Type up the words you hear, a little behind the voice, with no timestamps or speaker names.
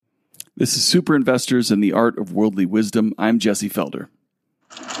This is Super Investors and the Art of Worldly Wisdom. I'm Jesse Felder.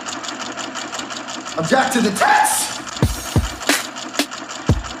 Object to the test!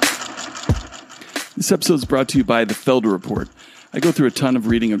 This episode is brought to you by the Felder Report. I go through a ton of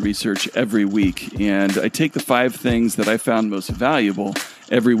reading and research every week, and I take the 5 things that I found most valuable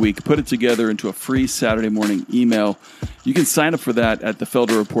every week, put it together into a free Saturday morning email. You can sign up for that at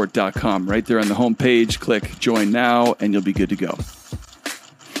thefelderreport.com. Right there on the homepage, click Join Now, and you'll be good to go.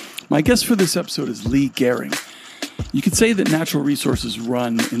 My guest for this episode is Lee Gehring. You could say that natural resources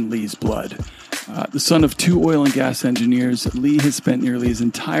run in Lee's blood. The son of 2 oil and gas engineers, Lee has spent nearly his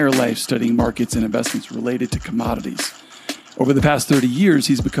entire life studying markets and investments related to commodities. Over the past 30 years,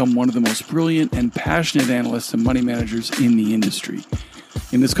 he's become one of the most brilliant and passionate analysts and money managers in the industry.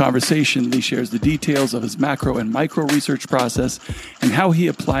 In this conversation, Lee shares the details of his macro and micro research process and how he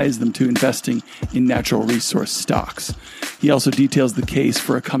applies them to investing in natural resource stocks. He also details the case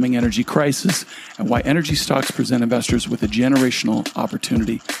for a coming energy crisis and why energy stocks present investors with a generational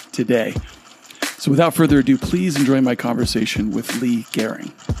opportunity today. So without further ado, please enjoy my conversation with Lee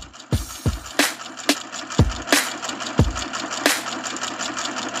Gehring.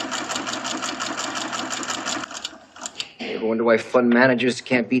 Ever wonder why fund managers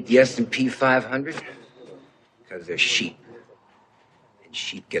can't beat the S&P 500? Because they're sheep. And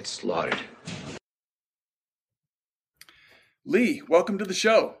sheep get slaughtered. Lee, welcome to the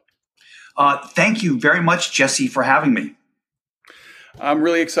show. Thank you very much, Jesse, for having me. I'm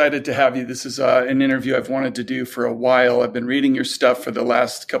really excited to have you. This is an interview I've wanted to do for a while. I've been reading your stuff for the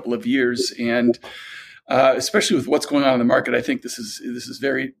last couple of years, and especially with what's going on in the market, I think this is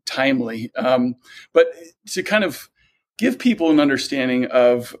very timely. But to kind of give people an understanding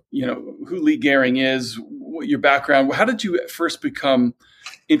of who Lee Gehring is, what your background, how did you first become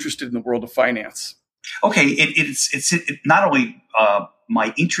interested in the world of finance? Okay, it's not only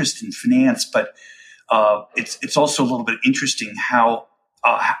my interest in finance, but it's also a little bit interesting how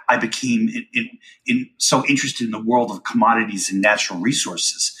I became so interested in the world of commodities and natural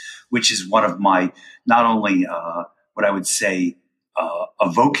resources, which is one of my not only what I would say a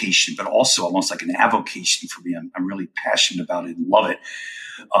vocation, but also almost like an avocation for me. I'm really passionate about it and love it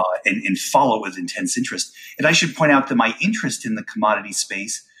and follow it with intense interest. And I should point out that my interest in the commodity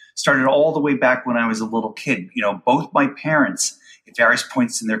space started all the way back when I was a little kid. Both my parents at various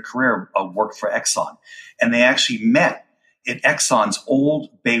points in their career worked for Exxon. And they actually met at Exxon's old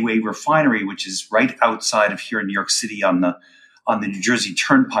Bayway refinery, which is right outside of here in New York City on the New Jersey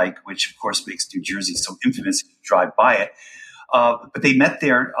Turnpike, which of course makes New Jersey so infamous if you drive by it. But they met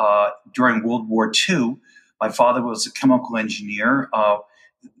there during World War II. My father was a chemical engineer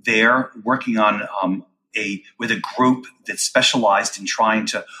there working on with a group that specialized in trying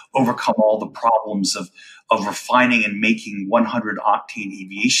to overcome all the problems of refining and making 100 octane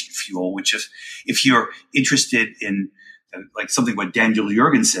aviation fuel, which if you're interested in like something what Daniel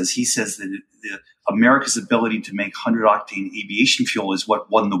Yergin says, he says that America's ability to make 100 octane aviation fuel is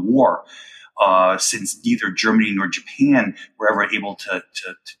what won the war, since neither Germany nor Japan were ever able to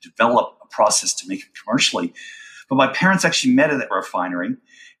develop a process to make it commercially. But my parents actually met at that refinery.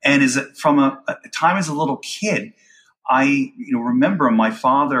 And from a time as a little kid, I remember my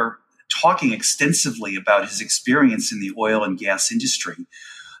father talking extensively about his experience in the oil and gas industry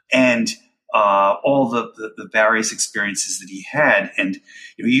and all the various experiences that he had. And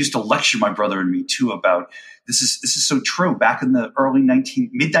he used to lecture my brother and me too about this is so true. Back in the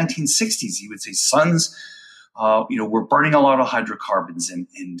mid 1960s, he would say, sons, we're burning a lot of hydrocarbons, and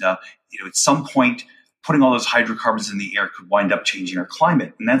at some point, putting all those hydrocarbons in the air could wind up changing our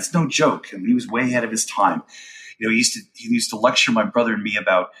climate. And that's no joke. I mean, he was way ahead of his time. He used to lecture my brother and me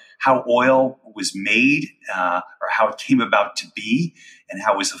about how oil was made, or how it came about to be, and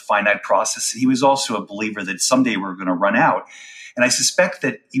how it was a finite process. And he was also a believer that someday we're going to run out. And I suspect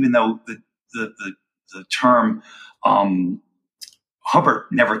that even though the term Hubbert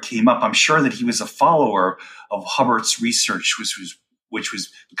never came up, I'm sure that he was a follower of Hubbert's research, which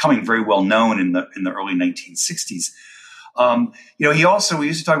was becoming very well known in the early 1960s. We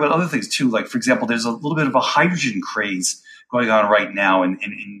used to talk about other things too. Like, for example, there's a little bit of a hydrogen craze going on right now in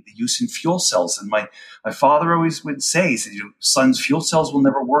the use in fuel cells. And my father always would say, he said, sons, fuel cells will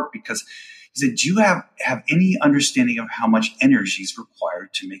never work because he said, do you have any understanding of how much energy is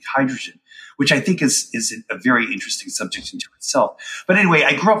required to make hydrogen? Which I think is a very interesting subject into itself. But anyway,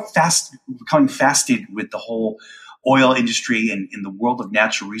 I grew up becoming fascinated with the whole oil industry and in the world of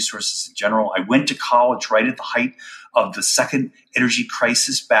natural resources in general. I went to college right at the height of the second energy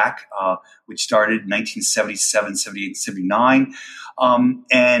crisis back, which started in 1977, 78, 79.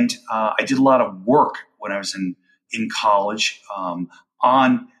 I did a lot of work when I was in college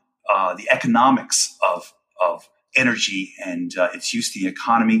on the economics of energy and its use in the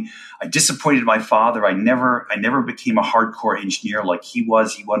economy. I disappointed my father. I never became a hardcore engineer like he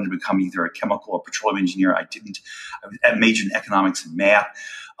was. He wanted to become either a chemical or petroleum engineer. I didn't. I majored in economics and math,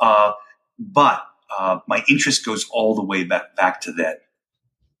 but my interest goes all the way back to that.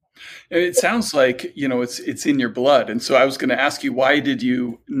 It sounds like, it's in your blood. And so I was going to ask you, why did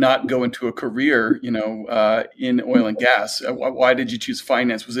you not go into a career, in oil and gas? Why did you choose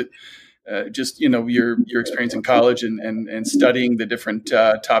finance? Was it just, your experience in college and studying the different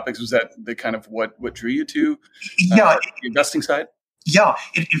topics? Was that the kind of what drew you to the investing side? Yeah.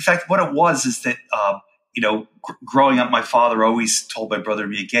 In fact, what it was is that, growing up, my father always told my brother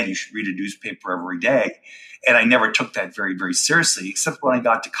and me, again, you should read a newspaper every day. And I never took that very, very seriously, except when I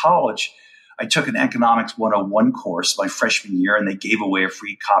got to college. I took an Economics 101 course my freshman year, and they gave away a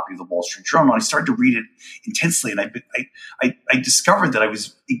free copy of the Wall Street Journal. And I started to read it intensely, and I discovered that I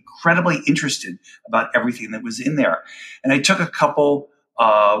was incredibly interested about everything that was in there. And I took a couple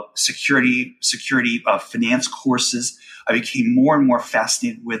security finance courses. I became more and more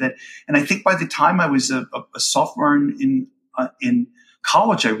fascinated with it. And I think by the time I was a sophomore in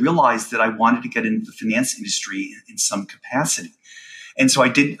college, I realized that I wanted to get into the finance industry in some capacity. And so I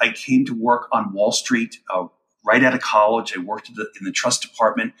did. I came to work on Wall Street right out of college. I worked in the trust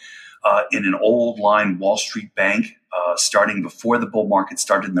department in an old line Wall Street bank, starting before the bull market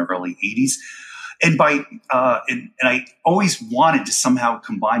started in the early 80s. And I always wanted to somehow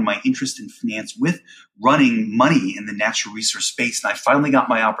combine my interest in finance with running money in the natural resource space. And I finally got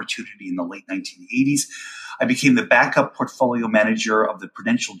my opportunity in the late 1980s. I became the backup portfolio manager of the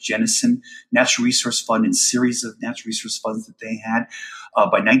Prudential Jennison Natural Resource Fund and series of natural resource funds that they had.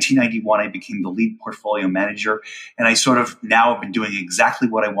 By 1991, I became the lead portfolio manager. And I sort of now have been doing exactly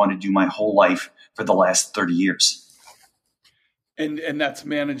what I want to do my whole life for the last 30 years. And that's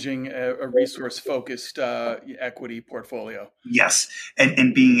managing a resource-focused equity portfolio. Yes,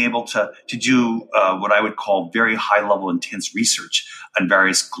 and being able to do what I would call very high-level, intense research on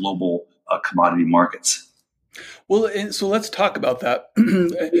various global commodity markets. Well, and so let's talk about that.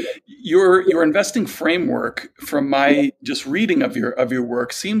 Your investing framework, from my just reading of your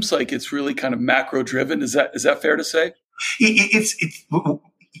work, seems like it's really kind of macro-driven. Is that fair to say? It's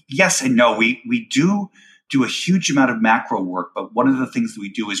yes and no. We do a huge amount of macro work, but one of the things that we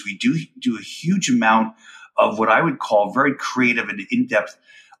do is we do a huge amount of what I would call very creative and in-depth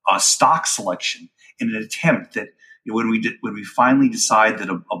stock selection in an attempt that when we finally decide that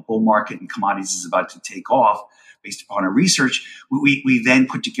a bull market in commodities is about to take off, based upon our research, we then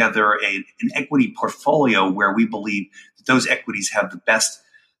put together an equity portfolio where we believe that those equities have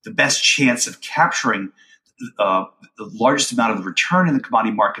the best chance of capturing the largest amount of the return in the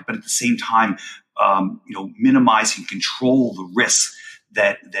commodity market, but at the same time, minimize and control the risk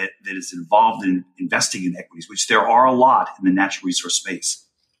that is involved in investing in equities, which there are a lot in the natural resource space.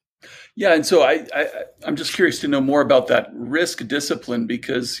 Yeah, and so I'm just curious to know more about that risk discipline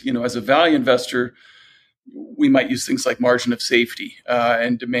because, as a value investor, we might use things like margin of safety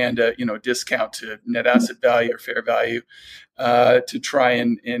and demand a discount to net asset value or fair value to try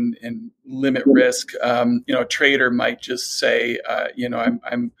and limit risk. A trader might just say,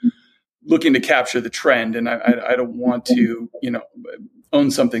 I'm looking to capture the trend, and I don't want to own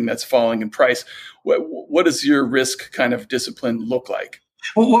something that's falling in price. What does your risk kind of discipline look like?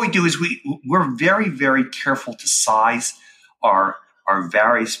 Well, what we do is we're very, very careful to size our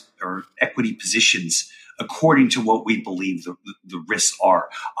various or equity positions according to what we believe the risks are.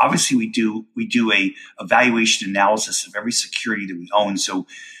 Obviously, we do a valuation analysis of every security that we own. So,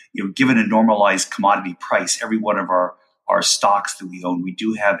 given a normalized commodity price, every one of our stocks that we own, we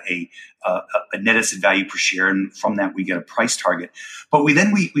do have a net asset value per share, and from that we get a price target. But we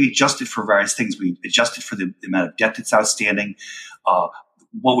adjust it for various things. We adjust it for the amount of debt that's outstanding.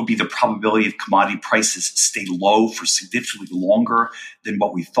 What would be the probability of commodity prices stay low for significantly longer than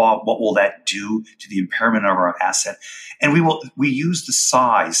what we thought? What will that do to the impairment of our asset? And we use the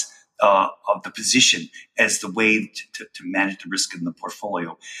size of the position as the way to manage the risk in the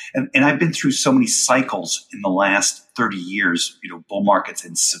portfolio. And I've been through so many cycles in the last 30 years, bull markets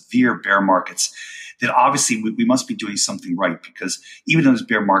and severe bear markets, that obviously we must be doing something right, because even those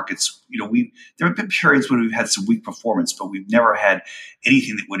bear markets, there have been periods when we've had some weak performance, but we've never had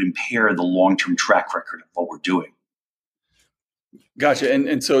anything that would impair the long-term track record of what we're doing. Gotcha.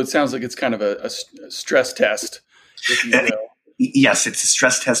 And so it sounds like it's kind of a stress test, if you will. Yes, it's a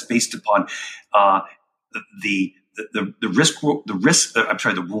stress test based upon the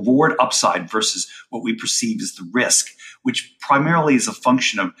reward upside versus what we perceive as the risk, which primarily is a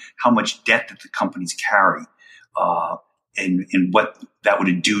function of how much debt that the companies carry. and what that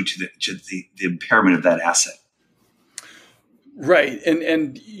would do to the impairment of that asset. Right.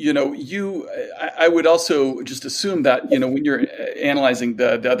 And I would also just assume that, when you're analyzing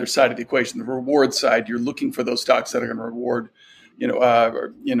the other side of the equation, the reward side, you're looking for those stocks that are going to reward, that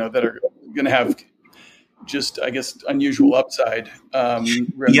are going to have just, I guess, unusual upside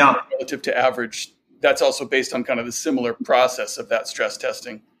relative to average. That's also based on kind of the similar process of that stress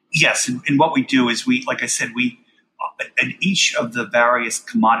testing. Yes. And what we do is like I said, in each of the various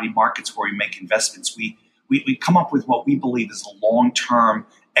commodity markets where we make investments, we come up with what we believe is a long-term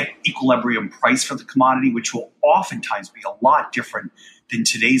equilibrium price for the commodity, which will oftentimes be a lot different than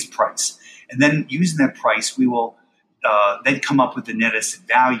today's price. And then using that price, we will then come up with the net asset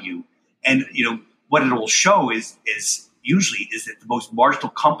value. And what it will show is usually that the most marginal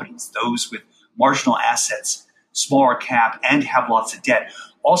companies, those with marginal assets, smaller cap, and have lots of debt,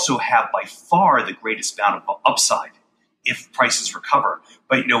 also have by far the greatest amount of upside if prices recover.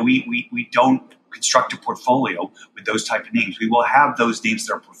 But we don't construct a portfolio with those type of names. We will have those names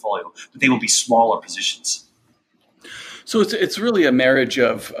in our portfolio, but they will be smaller positions. So it's really a marriage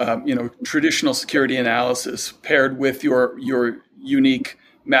of traditional security analysis paired with your unique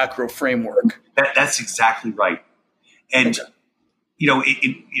macro framework. That's exactly right. And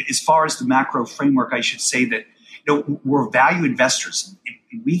as far as the macro framework, I should say that we're value investors,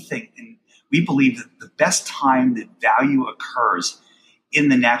 and we believe that the best time that value occurs in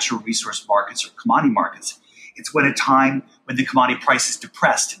the natural resource markets or commodity markets, it's when the commodity price is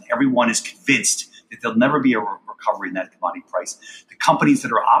depressed and everyone is convinced that there'll never be a recovery in that commodity price. The companies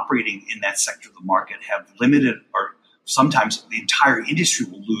that are operating in that sector of the market have limited, or sometimes the entire industry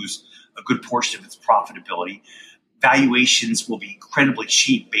will lose a good portion of its profitability. Valuations will be incredibly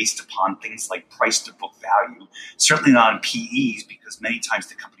cheap based upon things like price to book value, certainly not on PEs, because many times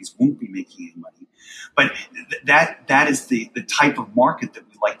the companies won't be making any money. But that is the type of market that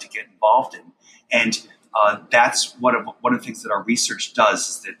we like to get involved in. And that's one of the things that our research does,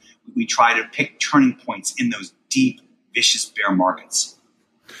 is that we try to pick turning points in those deep, vicious bear markets.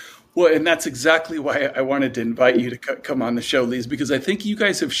 Well, and that's exactly why I wanted to invite you to come on the show, Lise, because I think you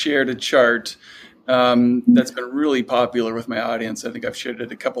guys have shared a chart that's been really popular with my audience. I think I've shared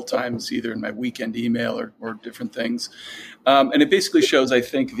it a couple times, either in my weekend email or different things. And it basically shows, I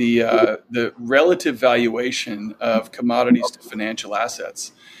think, the relative valuation of commodities to financial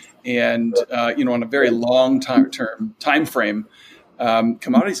assets. And, on a very long time frame,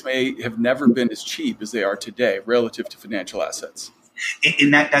 commodities may have never been as cheap as they are today relative to financial assets.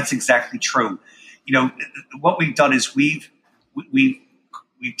 And that's exactly true. What we've done is we've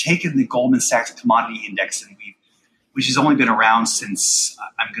taken the Goldman Sachs Commodity Index, which has only been around since,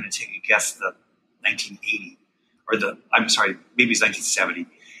 I'm going to take a guess, the 1980, maybe it's 1970.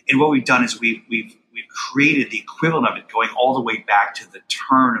 And what we've done is we've created the equivalent of it going all the way back to the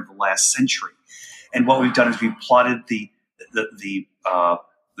turn of the last century. And what we've done is we've plotted the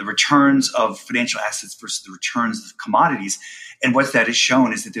returns of financial assets versus the returns of commodities. And what that has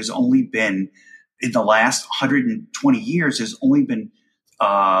shown is that there's only been, in the last 120 years, there's only been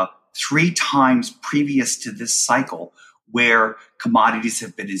 3 times previous to this cycle where commodities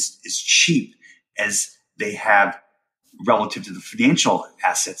have been as cheap as they have relative to the financial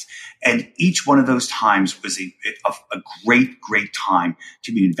assets. And each one of those times was a great time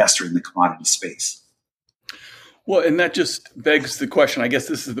to be an investor in the commodity space. Well, and that just begs the question. I guess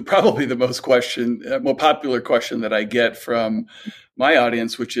this is probably the most popular question that I get from my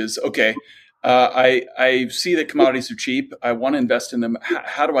audience, which is, okay, I see that commodities are cheap. I want to invest in them.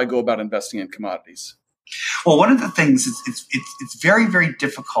 How do I go about investing in commodities? Well, one of the things is it's very, very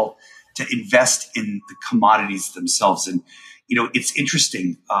difficult to invest in the commodities themselves. And, it's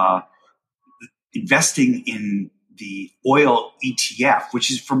interesting, investing in the oil ETF,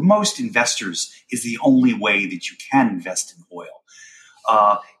 which is for most investors is the only way that you can invest in oil.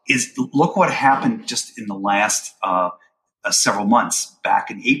 Look what happened just in the last several months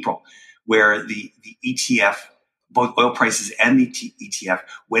back in April, where the ETF, both oil prices and the ETF,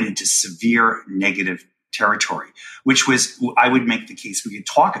 went into severe negative territory, which was, I would make the case, we could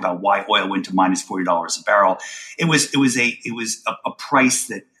talk about why oil went to minus $40 a barrel. It was a price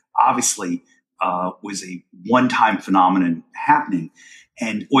that obviously was a one-time phenomenon happening,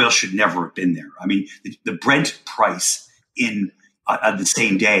 and oil should never have been there. I mean, the Brent price on the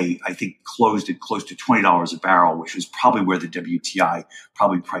same day, I think, closed at close to $20 a barrel, which was probably where the WTI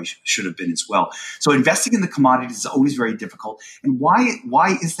price should have been as well. So investing in the commodities is always very difficult. And why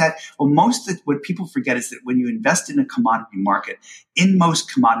is that? Well, what people forget is that when you invest in a commodity market, in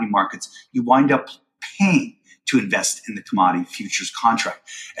most commodity markets, you wind up paying to invest in the commodity futures contract.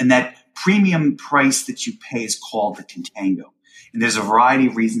 And that premium price that you pay is called the contango. And there's a variety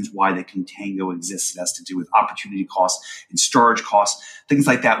of reasons why the contango exists. It has to do with opportunity costs and storage costs, things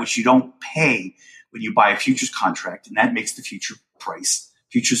like that, which you don't pay when you buy a futures contract. And that makes the futures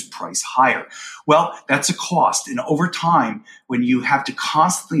price higher. Well, that's a cost. And over time, when you have to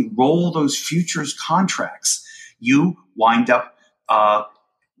constantly roll those futures contracts, you wind up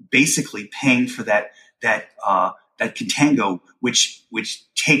basically paying for that contango, which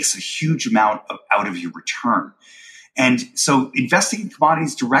takes a huge amount out of your return. And so investing in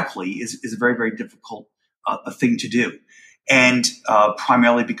commodities directly is a very, very difficult a thing to do. And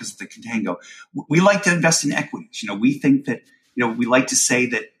primarily because of the contango. We like to invest in equities. We think that, we like to say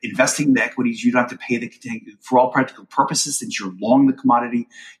that investing in the equities, you don't have to pay the contango. For all practical purposes, since you're long the commodity,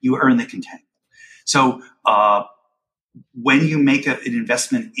 you earn the contango. So when you make an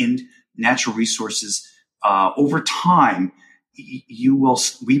investment in natural resources, over time,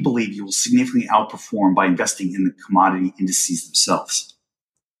 we believe you will significantly outperform by investing in the commodity indices themselves.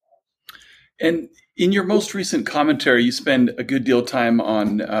 And in your most recent commentary, you spend a good deal of time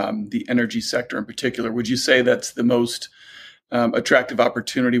on the energy sector in particular. Would you say that's the most attractive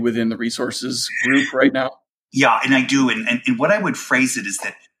opportunity within the resources group right now? Yeah, and I do. And what I would phrase it is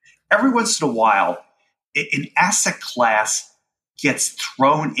that every once in a while, an asset class gets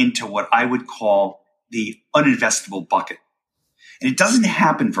thrown into what I would call the uninvestable bucket. And it doesn't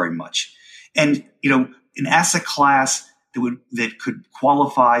happen very much. And, an asset class that could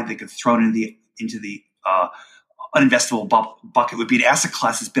qualify, that could thrown into the uninvestable bucket would be an asset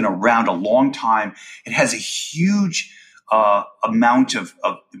class that's been around a long time. It has a huge amount of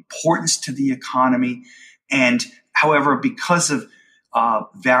importance to the economy. And however, because of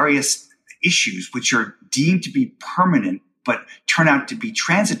various issues which are deemed to be permanent but turn out to be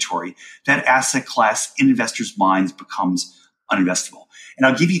transitory, that asset class in investors' minds becomes uninvestable. And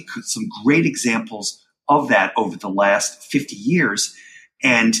I'll give you some great examples of that over the last 50 years.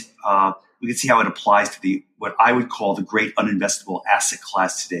 And we can see how it applies to what I would call the great uninvestable asset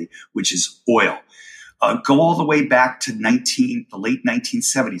class today, which is oil. Go all the way back to the late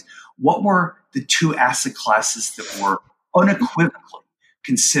 1970s. What were the two asset classes that were unequivocally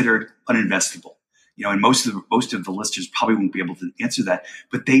considered uninvestable? And most of the listeners probably won't be able to answer that,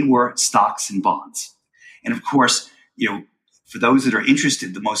 but they were stocks and bonds. And of course, for those that are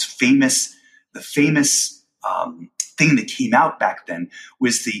interested, the famous thing that came out back then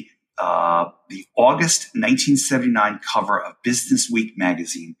was the August 1979 cover of Business Week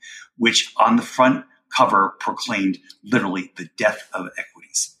magazine, which on the front cover proclaimed literally the death of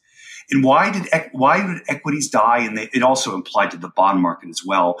equities. And why did equities die? And it also applied to the bond market as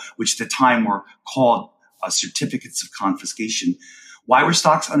well, which at the time were called certificates of confiscation. Why were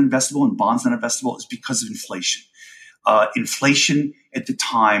stocks uninvestable and bonds uninvestable? Is because of inflation. Inflation at the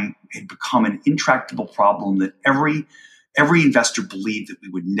time had become an intractable problem that every investor believed that we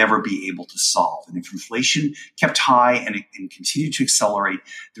would never be able to solve. And if inflation kept high and continued to accelerate,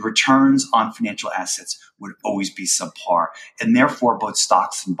 the returns on financial assets would always be subpar. And therefore, both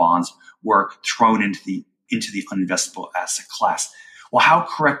stocks and bonds were thrown into the uninvestable asset class. Well, how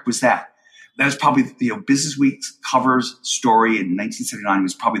correct was that? That was probably, Business Week's covers story in 1979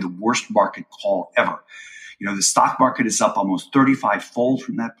 was probably the worst market call ever. The stock market is up almost 35-fold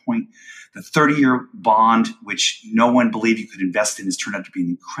from that point. The 30-year bond, which no one believed you could invest in, has turned out to be an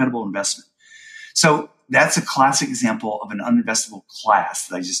incredible investment. So that's a classic example of an uninvestable class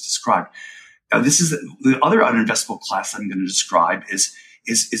that I just described. Now, this is the other uninvestable class I'm going to describe is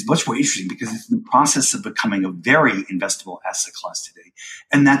much more interesting because it's in the process of becoming a very investable asset class today,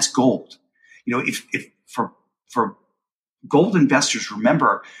 and that's gold. If for gold investors,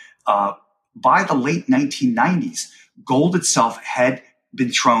 remember, by the late 1990s, gold itself had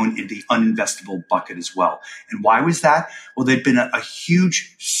been thrown in the uninvestable bucket as well. And why was that? Well, there'd been a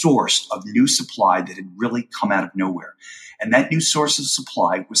huge source of new supply that had really come out of nowhere. And that new source of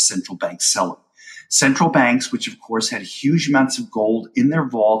supply was central bank selling. Central banks, which of course had huge amounts of gold in their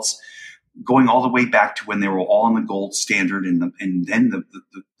vaults, going all the way back to when they were all on the gold standard and then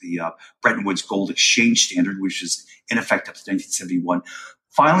the Bretton Woods gold exchange standard, which is in effect up to 1971,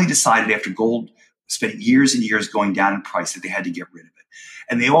 finally decided after gold spent years and years going down in price that they had to get rid of it.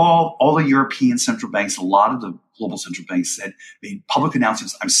 And all the European central banks, a lot of the global central banks made public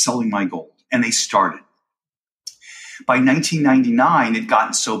announcements, I'm selling my gold. And they started. By 1999, it had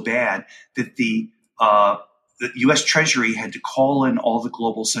gotten so bad that the U.S. Treasury had to call in all the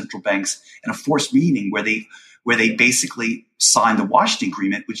global central banks in a forced meeting where they basically signed the Washington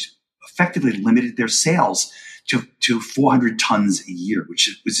Agreement, which effectively limited their sales to 400 tons a year,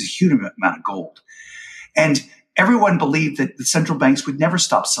 which was a huge amount of gold. And everyone believed that the central banks would never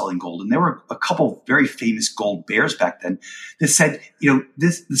stop selling gold. And there were a couple of very famous gold bears back then that said,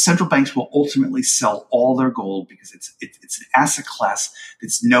 the central banks will ultimately sell all their gold because it's an asset class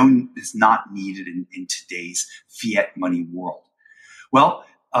that's known is not needed in today's fiat money world. Well,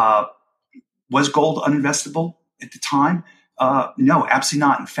 was gold uninvestable at the time? No, absolutely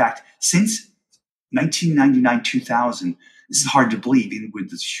not. In fact, since 1999, 2000, this is hard to believe, even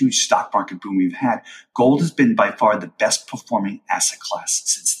with this huge stock market boom we've had, gold has been by far the best performing asset class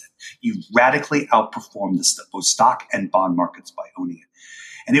since then. You radically outperformed both stock and bond markets by owning it.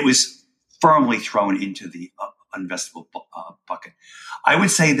 And it was firmly thrown into the uninvestable bucket. I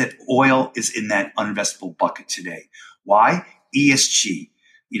would say that oil is in that uninvestable bucket today. Why? ESG.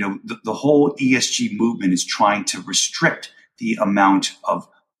 The whole ESG movement is trying to restrict the amount of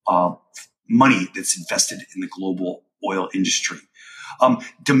money that's invested in the global oil industry.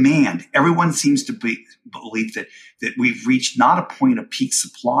 Demand. Everyone seems to believe that we've reached not a point of peak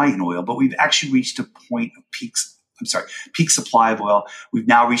supply in oil, but we've actually reached a point of peak supply of oil. We've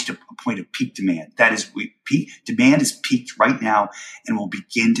now reached a point of peak demand. That is, demand is peaked right now and will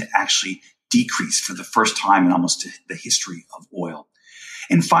begin to actually decrease for the first time in almost the history of oil.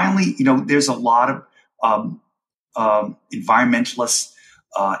 And finally, there's a lot of environmentalists,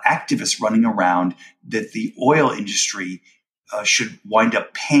 activists running around that the oil industry should wind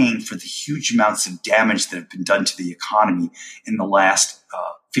up paying for the huge amounts of damage that have been done to the economy in the last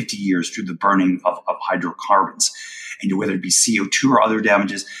 50 years through the burning of hydrocarbons. And whether it be CO2 or other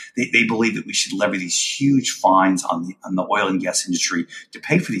damages, they believe that we should levy these huge fines on the oil and gas industry to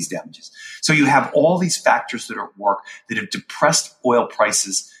pay for these damages. So you have all these factors that are at work that have depressed oil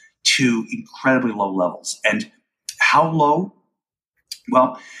prices to incredibly low levels. And how low?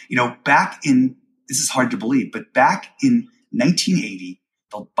 Well, this is hard to believe, but back in 1980,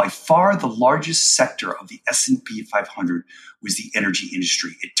 by far the largest sector of the S&P 500 was the energy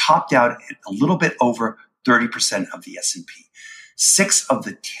industry. It topped out at a little bit over 30% of the S&P. 6 of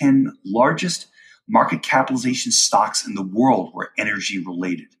the 10 largest market capitalization stocks in the world were energy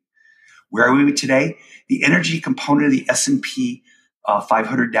related. Where are we today? The energy component of the S&P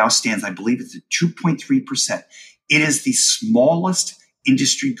 500 now stands, I believe, it's at 2.3%. It is the smallest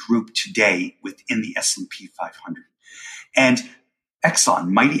industry group today within the S&P 500. And Exxon,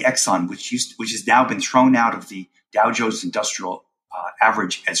 mighty Exxon, which has now been thrown out of the Dow Jones Industrial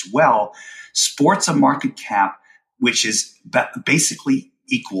Average as well, sports a market cap which is basically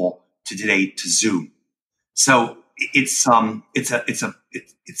equal to today to Zoom. So it's an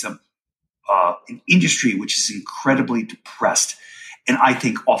industry which is incredibly depressed, and I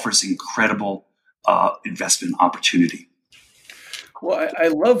think offers incredible investment opportunity. Well, I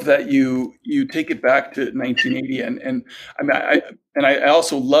love that you take it back to 1980, and I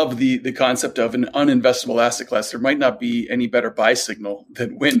also love the concept of an uninvestable asset class. There might not be any better buy signal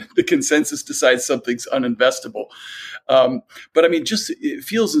than when the consensus decides something's uninvestable. But I mean, just it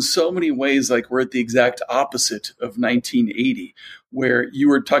feels in so many ways like we're at the exact opposite of 1980, where you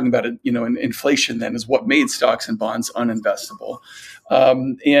were talking about it. Inflation then is what made stocks and bonds uninvestable,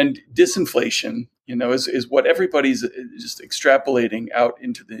 and disinflation. Is what everybody's just extrapolating out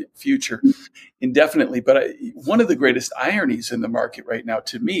into the future indefinitely. But one of the greatest ironies in the market right now,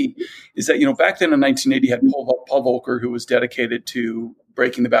 to me, is that, back then in 1980, you had Paul Volcker, who was dedicated to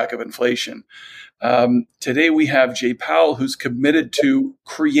breaking the back of inflation. Today, we have Jay Powell, who's committed to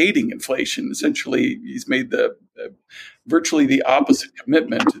creating inflation. Essentially, he's made virtually the opposite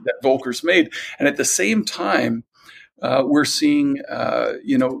commitment that Volcker's made. And at the same time, we're seeing,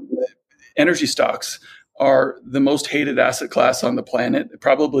 energy stocks are the most hated asset class on the planet.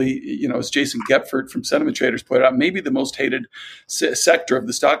 Probably, as Jason Gepford from Sentiment Traders pointed out, maybe the most hated sector of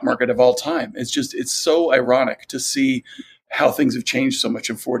the stock market of all time. It's so ironic to see how things have changed so much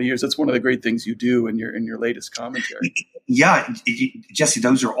in 40 years. That's one of the great things you do in your latest commentary. Yeah, Jesse,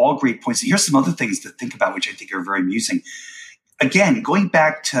 those are all great points. Here's some other things to think about, which I think are very amusing. Again, going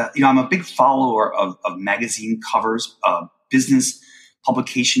back to, I'm a big follower of magazine covers, business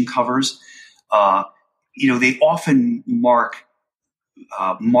publication covers. They often mark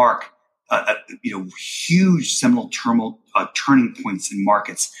huge seminal turning points in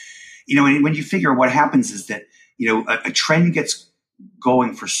markets. And when you figure what happens is that, a trend gets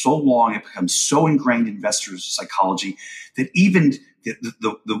going for so long, it becomes so ingrained in investors' psychology that even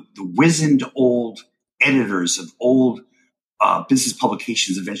the wizened old editors of old business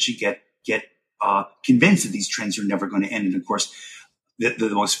publications eventually get convinced that these trends are never going to end. And of course, the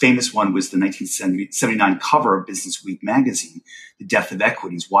most famous one was the 1979 cover of Business Week magazine, The Death of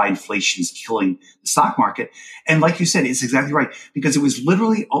Equities, Why Inflation is Killing the Stock Market. And like you said, it's exactly right, because it was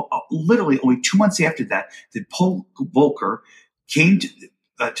literally only 2 months after that Paul Volcker came to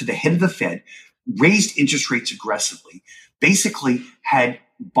the head of the Fed, raised interest rates aggressively, basically had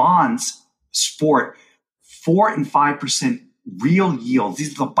bonds sport 4 and 5% real yields.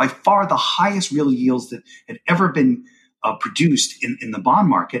 These are by far the highest real yields that had ever been produced in the bond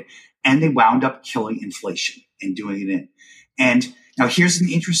market, and they wound up killing inflation and doing it in. And now here's an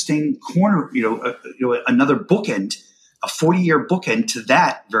interesting corner, another bookend, a 40-year bookend to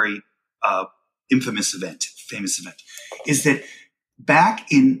that very famous event, is that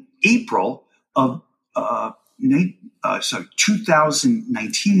back in April of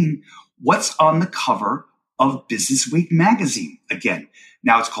 2019, what's on the cover of Business Week magazine again?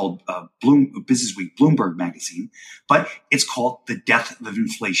 Now it's called Business Week Bloomberg magazine, but it's called The Death of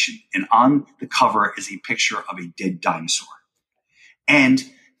Inflation. And on the cover is a picture of a dead dinosaur. And,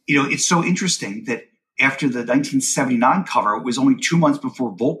 it's so interesting that after the 1979 cover, it was only 2 months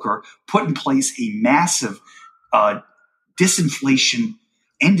before Volcker put in place a massive disinflation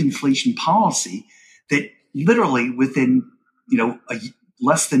and inflation policy that literally within,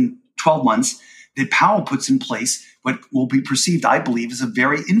 less than 12 months, that Powell puts in place what will be perceived, I believe, as a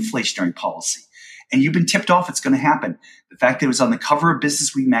very inflationary policy. And you've been tipped off it's going to happen. The fact that it was on the cover of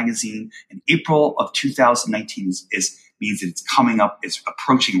Business Week magazine in April of 2019 means that it's coming up, it's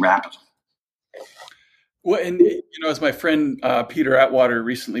approaching rapidly. Well, and as my friend Peter Atwater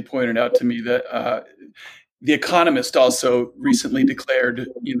recently pointed out to me, that The Economist also recently declared,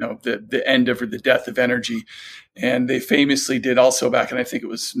 the end of or the death of energy. And they famously did also back in, I think it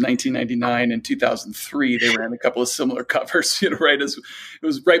was 1999 and 2003, they ran a couple of similar covers, right as it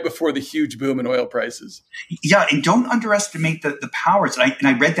was right before the huge boom in oil prices. Yeah, and don't underestimate the powers. And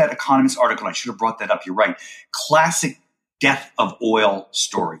I read that Economist article, and I should have brought that up. You're right. Classic death of oil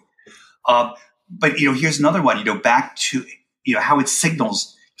story. But, here's another one, back to, how it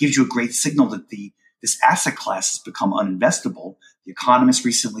gives you a great signal that this asset class has become uninvestable. The Economist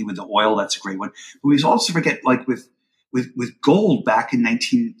recently with the oil, that's a great one. But we also forget, like with gold back in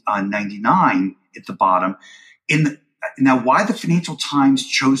 1999 at the bottom. Now, why the Financial Times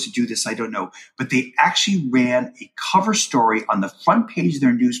chose to do this, I don't know. But they actually ran a cover story on the front page of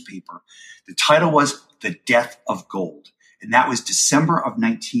their newspaper. The title was The Death of Gold. And that was December of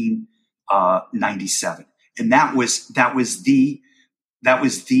 1997. And that was the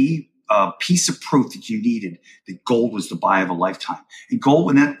piece of proof that you needed that gold was the buy of a lifetime. And gold,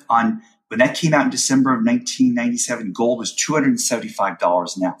 when that came out in December of 1997, gold was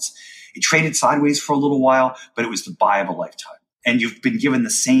 $275 an ounce. It traded sideways for a little while, but it was the buy of a lifetime. And you've been given the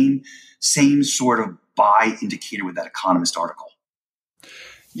same sort of buy indicator with that Economist article.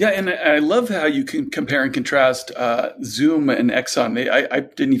 Yeah, and I love how you can compare and contrast Zoom and Exxon. I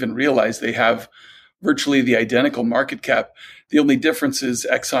didn't even realize they have virtually the identical market cap. The only difference is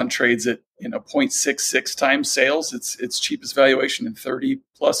Exxon trades at 0.66 times sales. It's cheapest valuation in 30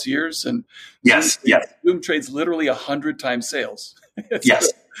 plus years, and Zoom trades literally 100 times sales.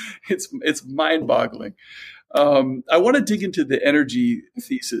 It's mind-boggling. I want to dig into the energy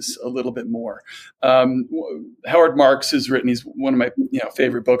thesis a little bit more. Howard Marks has written, he's one of my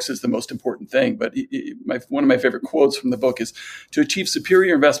favorite books is The Most Important Thing, but one of my favorite quotes from the book is, to achieve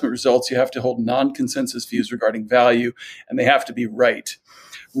superior investment results, you have to hold non-consensus views regarding value, and they have to be right.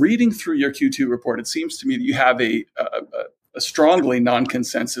 Reading through your Q2 report, it seems to me that you have a strongly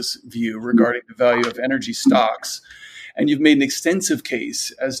non-consensus view regarding the value of energy stocks, and you've made an extensive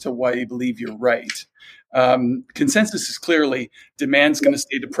case as to why you believe you're right. Consensus is clearly demand's going to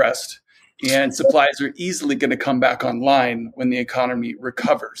stay depressed and supplies are easily going to come back online when the economy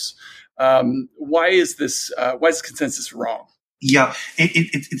recovers. Why is consensus wrong? Yeah,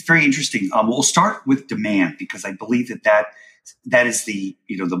 it's very interesting. We'll start with demand, because I believe that is the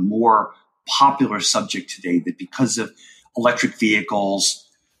more popular subject today, that because of electric vehicles,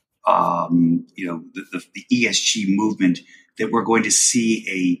 the ESG movement, that we're going to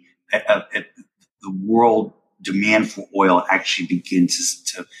see the world demand for oil actually begin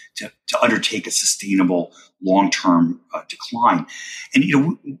to undertake a sustainable long-term decline. And,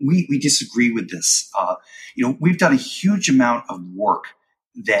 we disagree with this. We've done a huge amount of work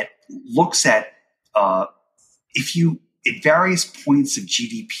that looks at at various points of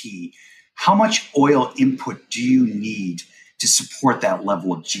GDP, how much oil input do you need to support that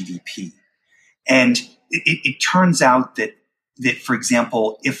level of GDP? And it turns out that, for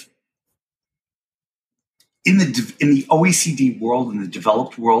example, if in the OECD world, in the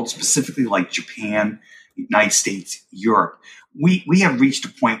developed world, specifically like Japan, United States, Europe, we have reached a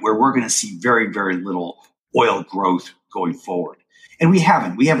point where we're going to see very, very little oil growth going forward. And we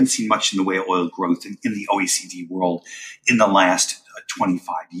haven't seen much in the way of oil growth in the OECD world in the last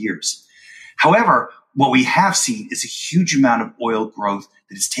 25 years. However, what we have seen is a huge amount of oil growth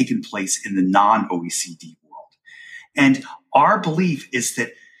that has taken place in the non-OECD world. And our belief is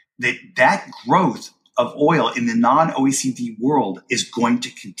that growth of oil in the non-OECD world is going to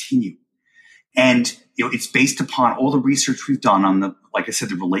continue. And it's based upon all the research we've done on like I said,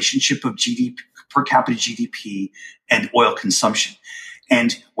 the relationship of GDP, per capita GDP, and oil consumption.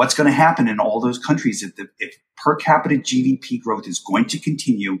 And what's going to happen in all those countries if per capita GDP growth is going to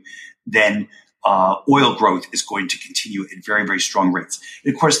continue, then oil growth is going to continue at very, very strong rates.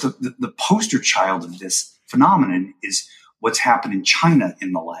 And of course, the poster child of this phenomenon is what's happened in China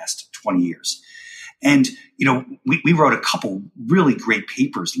in the last 20 years. And, we wrote a couple really great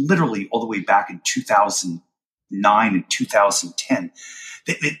papers, literally all the way back in 2009 and 2010,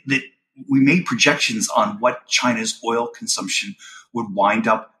 that we made projections on what China's oil consumption would wind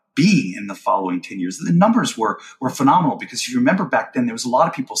up being in the following 10 years. The numbers were phenomenal because if you remember back then, there was a lot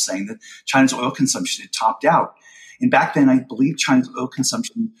of people saying that China's oil consumption had topped out. And back then, I believe China's oil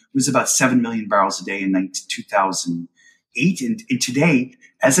consumption was about 7 million barrels a day in 2008. And today,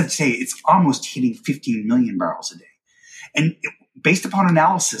 as of today, it's almost hitting 15 million barrels a day. And based upon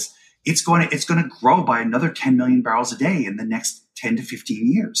analysis, it's going to grow by another 10 million barrels a day in the next 10 to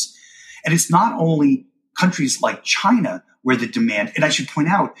 15 years. And it's not only countries like China where the demand, and I should point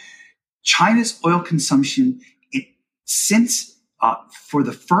out, China's oil consumption for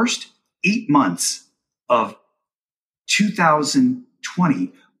the first 8 months of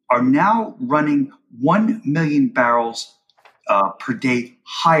 2020 are now running 1 million barrels per day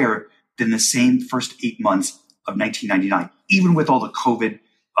higher than the same first 8 months of 1999, even with all the COVID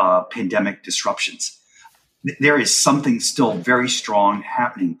pandemic disruptions. There is something still very strong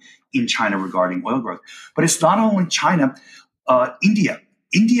happening in China regarding oil growth. But it's not only China, India.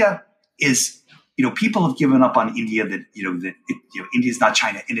 India is, people have given up on India that India is not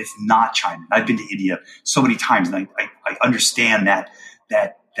China, and it's not China. I've been to India so many times, and I understand that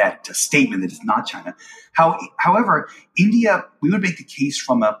statement that it's not China. However, India, we would make the case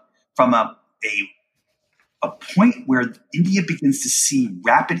from a point where India begins to see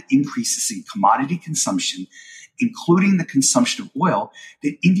rapid increases in commodity consumption, including the consumption of oil,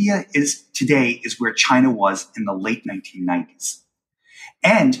 that India is where China was in the late 1990s.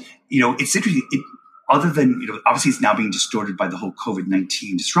 And, it's interesting. Other than, obviously it's now being distorted by the whole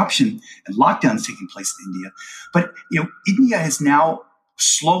COVID-19 disruption and lockdowns taking place in India. But, India has now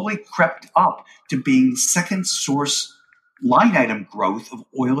slowly crept up to being the second source line item growth of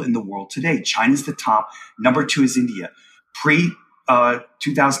oil in the world today. China's the top. Number 2 is India.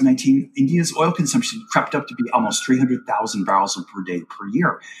 Pre-2019, India's oil consumption crept up to be almost 300,000 barrels per day per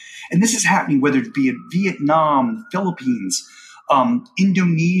year. And this is happening whether it be in Vietnam, Philippines,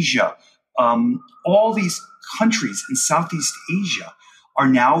 Indonesia, all these countries in Southeast Asia are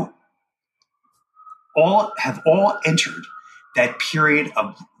now all entered that period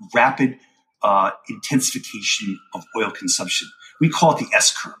of rapid intensification of oil consumption. We call it the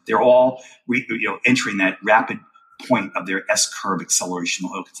S curve. They're all entering that rapid point of their S curve acceleration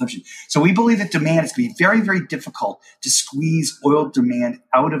of oil consumption. So we believe that demand is going to be very, very difficult to squeeze oil demand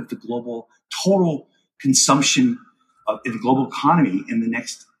out of the global total consumption in the global economy in the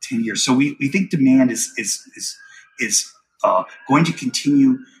next 10 years. So we think demand is going to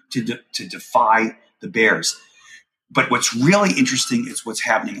continue to defy the bears. But what's really interesting is what's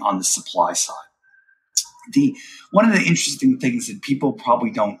happening on the supply side. One of the interesting things that people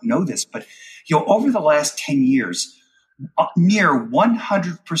probably don't know this, but over the last 10 years, near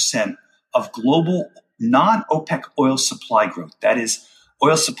 100% of global non-OPEC oil supply growth, that is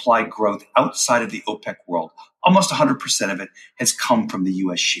oil supply growth outside of the OPEC world, almost 100% of it has come from the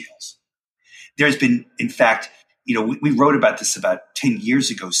U.S. shales. There's been, in fact, we wrote about this about 10 years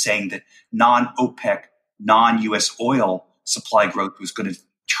ago, saying that non-OPEC, non-U.S. oil supply growth was going to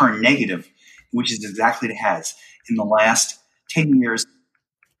turn negative, which is exactly what it has. In the last 10 years,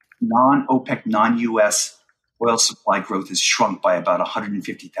 non-OPEC, non-U.S. oil supply growth has shrunk by about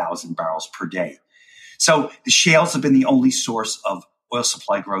 150,000 barrels per day. So the shales have been the only source of oil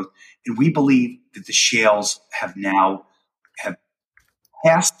supply growth, and we believe that the shales have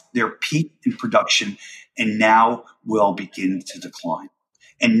passed their peak in production and now will begin to decline.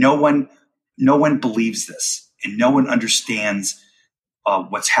 And no one believes this, and no one understands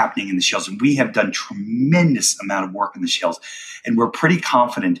what's happening in the shales. And we have done tremendous amount of work in the shales, and we're pretty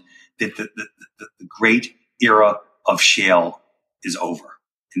confident that the great era of shale is over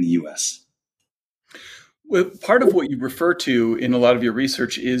in the U.S. Well, part of what you refer to in a lot of your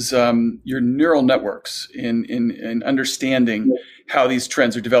research is your neural networks in understanding how these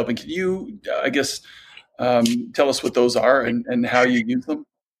trends are developing. Can you, I guess, tell us what those are and how you use them?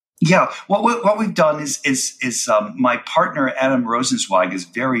 Yeah, what we've done is my partner Adam Rosenzweig is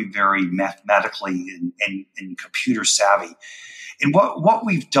very, very mathematically and computer savvy, and what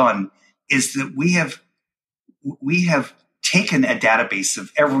we've done is that we have taken a database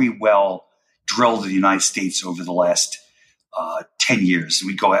of every well drilled in the United States over the last 10 years.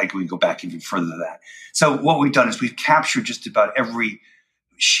 We go back even further than that. So what we've done is we've captured just about every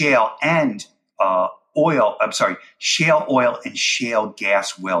shale and shale oil and shale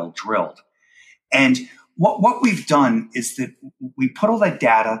gas well drilled. And what we've done is that we put all that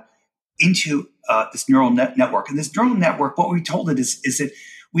data into this neural network. And this neural network, what we told it is that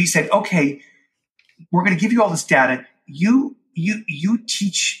we said, okay, we're going to give you all this data. You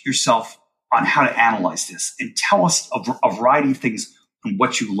teach yourself on how to analyze this and tell us a variety of things on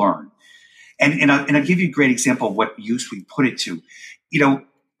what you learn. And I'll give you a great example of what use we put it to.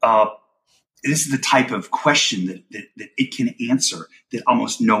 This is the type of question that it can answer that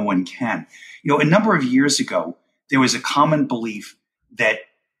almost no one can. A number of years ago, there was a common belief that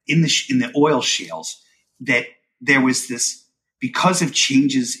in the oil shales that there was this, because of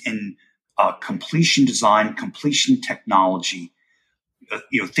changes in completion design, completion technology,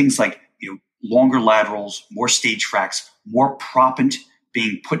 things like longer laterals, more stage fracks, more proppant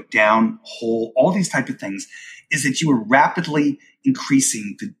being put down hole, all these type of things, is that you were rapidly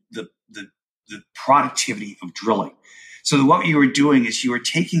increasing the productivity of drilling. So what you were doing is you were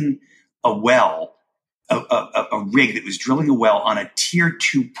taking a well, a rig that was drilling a well on a tier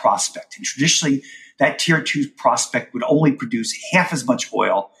 2 prospect. And traditionally, that tier 2 prospect would only produce half as much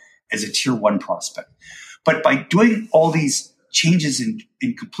oil as a tier 1 prospect. But by doing all these changes in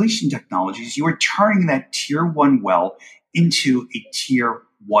completion technologies, you were turning that tier 1 well into a tier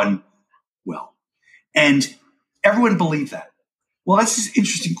 1 well. And everyone believed that. Well, that's an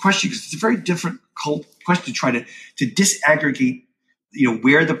interesting question because it's a very difficult question to try to disaggregate,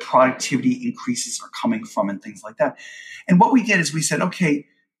 where the productivity increases are coming from and things like that. And what we did is we said, okay,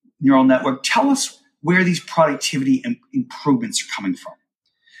 neural network, tell us where these productivity improvements are coming from.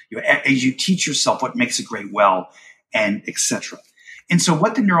 As you teach yourself what makes a great well, and et cetera. And so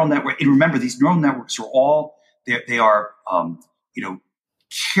what the neural network, and remember, these neural networks are all, they are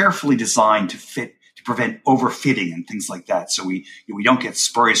carefully designed to prevent overfitting and things like that. So we don't get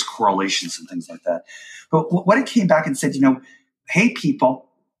spurious correlations and things like that. But what it came back and said, hey, people,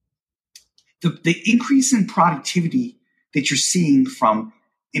 the increase in productivity that you're seeing from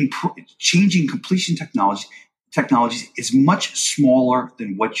changing completion technologies is much smaller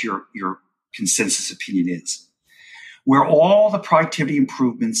than what your consensus opinion is. Where all the productivity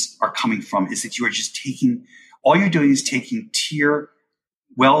improvements are coming from is that you are just all you're doing is taking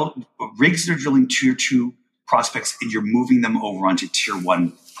rigs that are drilling tier 2 prospects and you're moving them over onto tier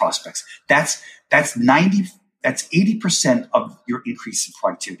 1 prospects. That's 80% of your increase in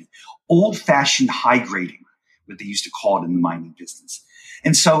productivity. Old-fashioned high grading, what they used to call it in the mining business.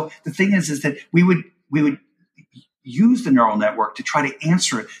 And so the thing is that we would use the neural network to try to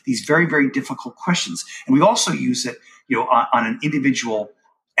answer these very, very difficult questions. And we also use it, on an individual,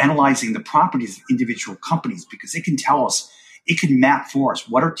 analyzing the properties of individual companies, because it can tell us, it can map for us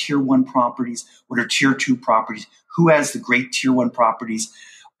what are tier 1 properties, what are tier 2 properties, who has the great tier 1 properties,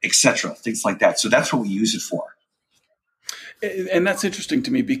 et cetera, things like that. So that's what we use it for. And that's interesting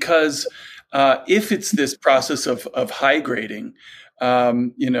to me because if it's this process of high grading,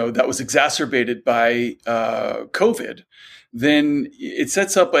 that was exacerbated by COVID, then it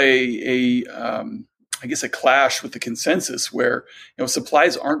sets up a clash with the consensus where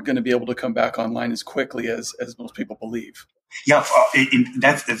supplies aren't going to be able to come back online as quickly as most people believe. Yeah,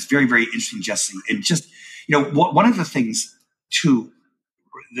 that's very, very interesting, Jesse. And just one of the things too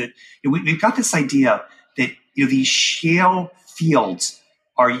that we've got this idea that these shale fields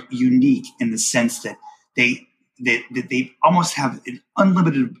are unique in the sense that they almost have an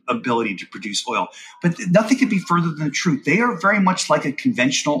unlimited ability to produce oil. But nothing could be further than the truth. They are very much like a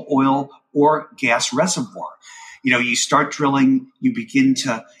conventional oil or gas reservoir. You start drilling, you begin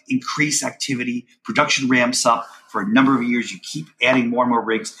to increase activity, production ramps up for a number of years, you keep adding more and more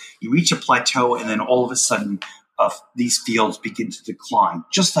rigs, you reach a plateau, and then all of a sudden these fields begin to decline,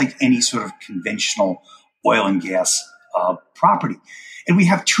 just like any sort of conventional oil and gas property. And we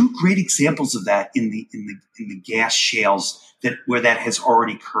have two great examples of that in the gas shales where that has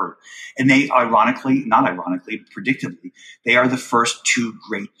already occurred. And they predictably, they are the first two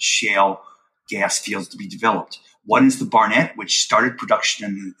great shale gas fields to be developed. One is the Barnett, which started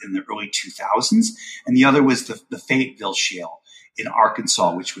production in the early 2000s, and the other was the Fayetteville Shale in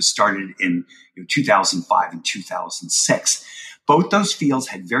Arkansas, which was started in 2005 and 2006. Both those fields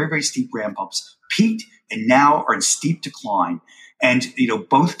had very, very steep ramp-ups, peaked, and now are in steep decline. And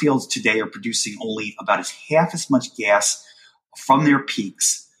both fields today are producing only about half as much gas from their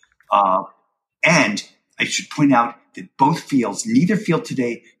peaks. And I should point out that both fields, neither field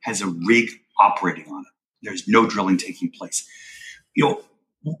today has a rig operating on it. There's no drilling taking place.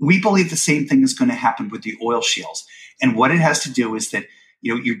 We believe the same thing is going to happen with the oil shales. And what it has to do is that,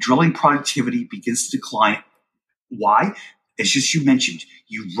 your drilling productivity begins to decline. Why? As just you mentioned,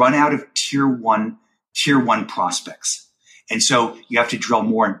 you run out of tier one prospects. And so you have to drill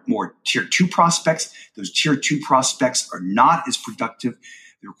more and more tier two prospects. Those tier two prospects are not as productive.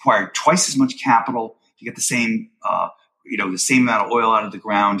 They require twice as much capital to get the same amount of oil out of the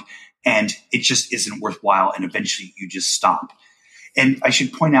ground. And it just isn't worthwhile. And eventually you just stop. And I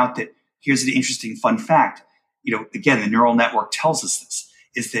should point out that here's an interesting fun fact. Again, the neural network tells us this,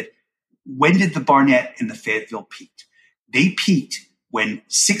 is that when did the Barnett and the Fayetteville peaked? They peaked when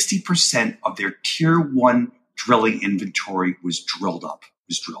 60% of their tier one drilling inventory was drilled.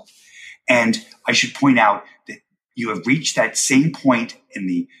 And I should point out that you have reached that same point in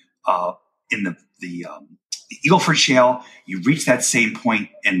the Eagle Ford Shale. You've reached that same point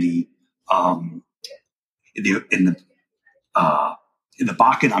in the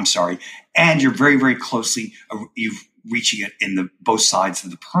Bakken. I'm sorry, and you're very, very closely reaching it in both sides of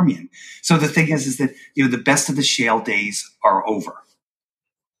the Permian. So the thing is that the best of the shale days are over.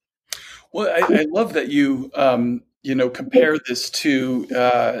 Well, I love that you compare this to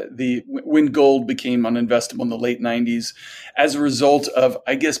when gold became uninvestable in the late 90s as a result of,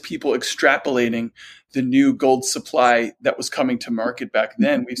 I guess, people extrapolating the new gold supply that was coming to market back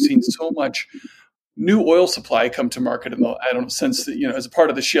then. We've seen so much new oil supply come to market since as a part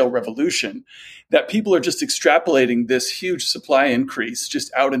of the shale revolution, that people are just extrapolating this huge supply increase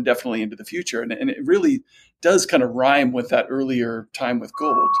just out indefinitely into the future. And it really does kind of rhyme with that earlier time with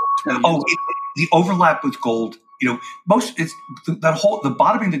gold. The overlap with gold, the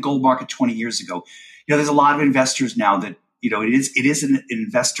bottoming of the gold market 20 years ago, there's a lot of investors now that, it is an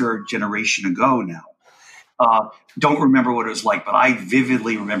investor generation ago now. Don't remember what it was like, but I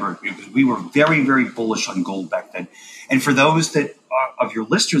vividly remember it because we were very, very bullish on gold back then. And for those that of your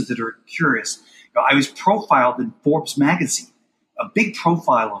listeners that are curious, I was profiled in Forbes magazine, a big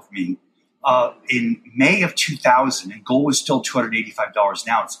profile of me in May of 2000, and gold was still $285 an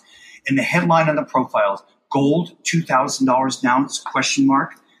ounce. And the headline on the profile is "Gold $2,000 an ounce?" ?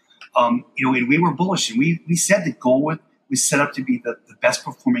 And we were bullish, and we said that gold was set up to be the best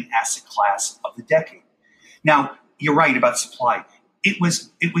performing asset class of the decade. Now, you're right about supply. It was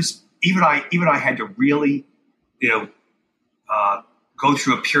even I had to really, go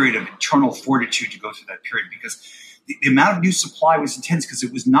through a period of internal fortitude to go through that period, because the amount of new supply was intense, because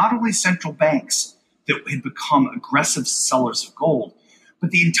it was not only central banks that had become aggressive sellers of gold,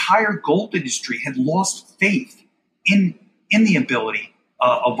 but the entire gold industry had lost faith in the ability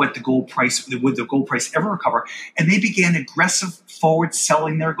of would the gold price ever recover, and they began aggressive forward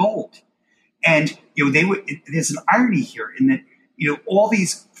selling their gold. And there's an irony here in that all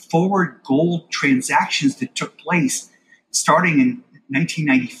these forward gold transactions that took place starting in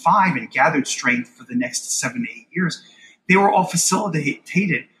 1995 and gathered strength for the next 7 to 8 years, they were all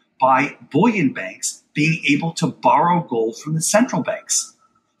facilitated by bullion banks being able to borrow gold from the central banks.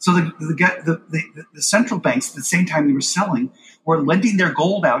 So the central banks, at the same time they were selling, were lending their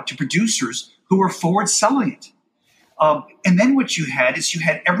gold out to producers who were forward selling it. And then what you had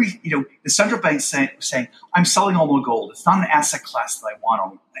the central banks saying, "I'm selling all my gold. It's not an asset class that I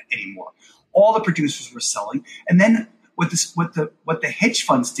want anymore." All the producers were selling. And then what the hedge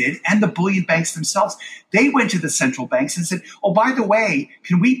funds did, and the bullion banks themselves, they went to the central banks and said, "Oh, by the way,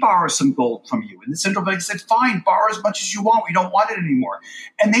 can we borrow some gold from you?" And the central banks said, "Fine, borrow as much as you want. We don't want it anymore."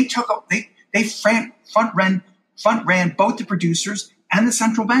 And they front ran both the producers and the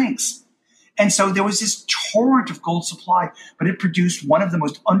central banks. And so there was this torrent of gold supply, but it produced one of the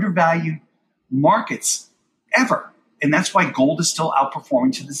most undervalued markets ever. And that's why gold is still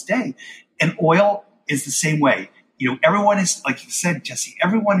outperforming to this day. And oil is the same way. Everyone is, like you said, Jesse,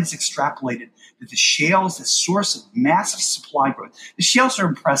 everyone has extrapolated that the shale is the source of massive supply growth. The shales are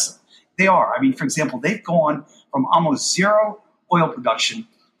impressive. They are. I mean, for example, they've gone from almost zero oil production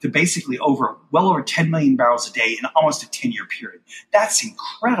to basically well over 10 million barrels a day in almost a 10-year period. That's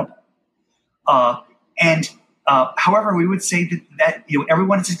incredible. However, we would say that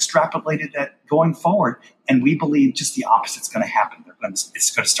everyone has extrapolated that going forward, and we believe just the opposite is going to happen. It's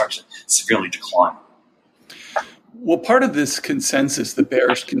going to start to severely decline. Well, part of this consensus, the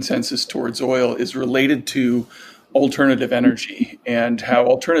bearish consensus towards oil, is related to alternative energy and how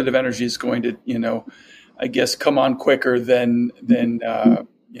alternative energy is going to, I guess, come on quicker than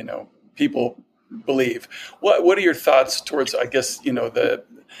people believe. What are your thoughts towards, I guess, the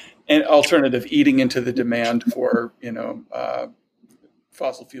alternative eating into the demand for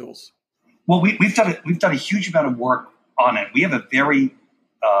fossil fuels? Well, we've done a huge amount of work on it. We have a very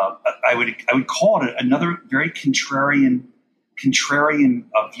I would call it another very contrarian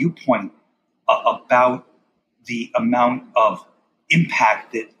viewpoint about the amount of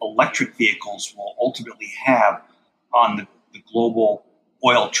impact that electric vehicles will ultimately have on the global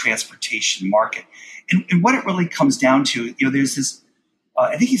oil transportation market. And what it really comes down to, there's this,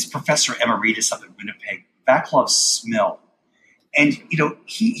 I think he's Professor Emeritus up at Winnipeg, Vaclav Smil. And,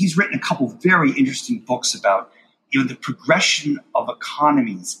 he's written a couple of very interesting books about, the progression of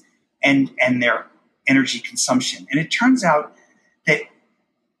economies and their energy consumption. And it turns out that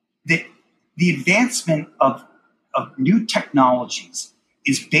the advancement of new technologies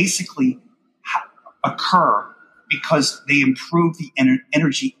is basically occur because they improve the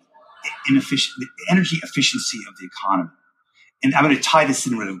energy efficiency of the economy. And I'm going to tie this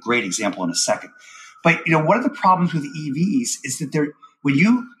in with a great example in a second. But one of the problems with EVs is that when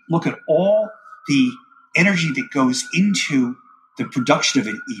you look at all the energy that goes into the production of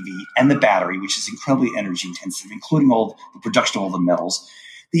an EV and the battery, which is incredibly energy intensive, including all the production of all the metals,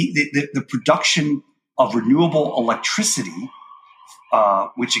 the production of renewable electricity,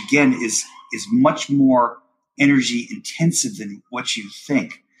 which again is much more energy intensive than what you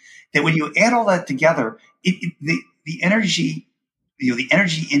think. That when you add all that together, the energy, the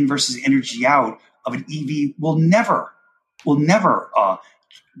energy in versus energy out of an EV will never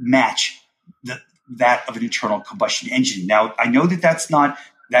match that of an internal combustion engine. Now, I know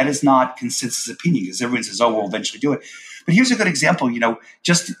that is not consensus opinion because everyone says, "Oh, we'll eventually do it." But here's a good example.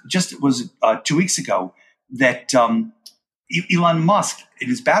 Just it was 2 weeks ago that Elon Musk in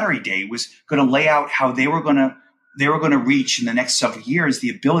his battery day was going to lay out how they were going to reach in the next several years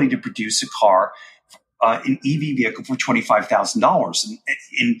the ability to produce a car, an EV vehicle for $25,000,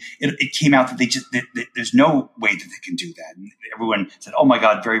 and it came out that there's no way that they can do that, and everyone said, "Oh my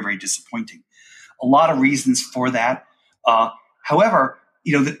God, very, very disappointing." A lot of reasons for that. However,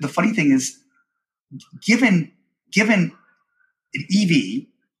 the funny thing is, given an EV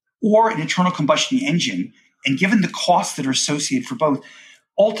or an internal combustion engine, and given the costs that are associated for both,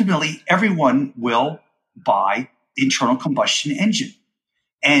 ultimately everyone will buy the internal combustion engine.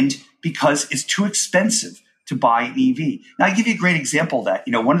 And because it's too expensive to buy an EV. Now, I'll give you a great example of that.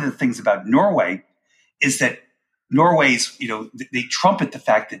 One of the things about Norway is that Norway's, they trumpet the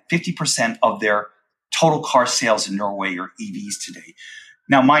fact that 50% of their total car sales in Norway are EVs today.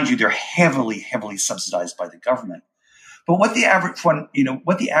 Now, mind you, they're heavily, heavily subsidized by the government. But what the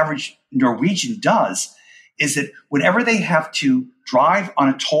average Norwegian does is that whenever they have to drive on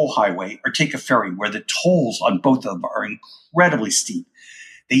a toll highway or take a ferry where the tolls on both of them are incredibly steep,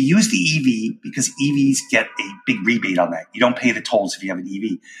 they use the EV because EVs get a big rebate on that. You don't pay the tolls if you have an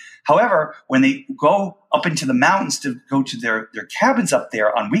EV. However, when they go up into the mountains to go to their cabins up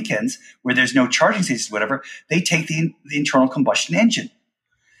there on weekends where there's no charging stations, whatever, they take the internal combustion engine.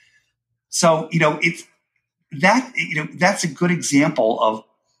 So, that's a good example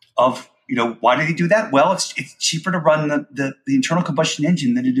of why do they do that? Well, it's cheaper to run the internal combustion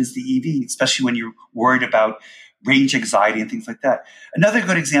engine than it is the EV, especially when you're worried about range anxiety and things like that. Another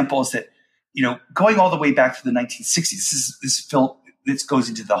good example is that, going all the way back to the 1960s, this goes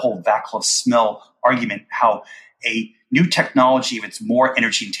into the whole Vaclav Smil argument, how a new technology, if it's more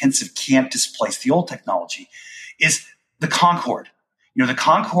energy intensive, can't displace the old technology, is the Concorde. The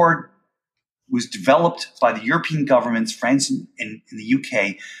Concorde was developed by the European governments, France and the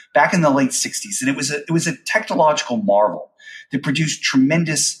UK, back in the late 60s. And it was a technological marvel that produced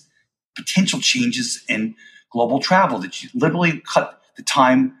tremendous potential changes in global travel that literally cut the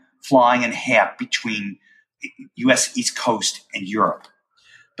time flying in half between U.S. East Coast and Europe.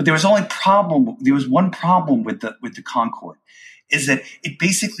 But there was one problem with the Concorde, is that it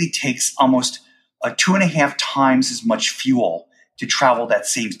basically takes almost 2.5 times as much fuel to travel that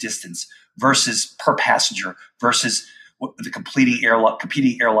same distance versus per passenger versus what the competing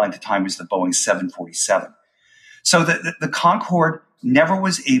airline at the time was the Boeing 747. So the Concorde never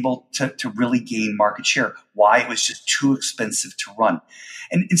was able to really gain market share. Why? It was just too expensive to run.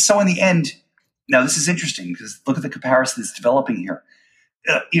 And so in the end, now this is interesting because look at the comparison that's developing here.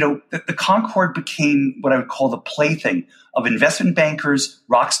 The Concorde became what I would call the plaything of investment bankers,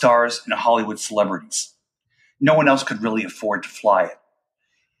 rock stars, and Hollywood celebrities. No one else could really afford to fly it.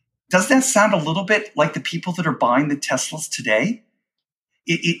 doesn't that sound a little bit like the people that are buying the Teslas today?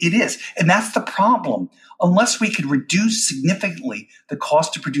 It is. And that's the problem. Unless we could reduce significantly the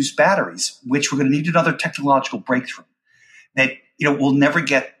cost to produce batteries, which we're going to need another technological breakthrough, that we'll never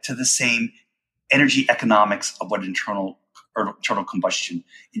get to the same energy economics of what internal combustion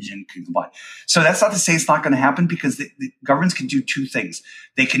engine can combine. So that's not to say it's not going to happen, because the governments can do two things.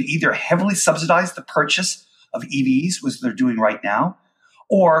 They can either heavily subsidize the purchase of EVs, which they're doing right now,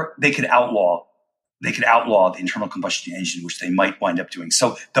 or they could outlaw the internal combustion engine, which they might wind up doing.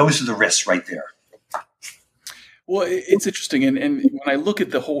 So those are the risks right there. Well, it's interesting. And when I look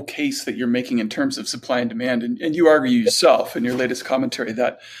at the whole case that you're making in terms of supply and demand, and you argue yourself in your latest commentary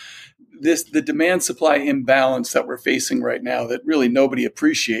that the demand supply imbalance that we're facing right now that really nobody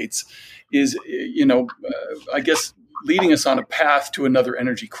appreciates is, I guess, leading us on a path to another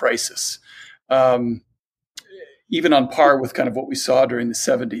energy crisis. Even on par with kind of what we saw during the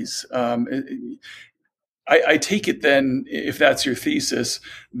 70s. I take it then, if that's your thesis,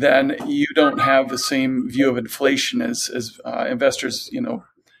 then you don't have the same view of inflation as investors,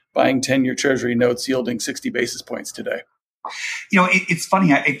 buying 10-year Treasury notes yielding 60 basis points today. It's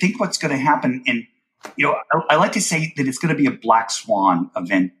funny. I think what's going to happen, and I like to say that it's going to be a black swan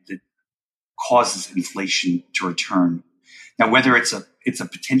event that causes inflation to return. Now, whether it's a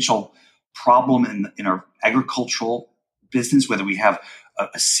potential problem in our agricultural business, whether we have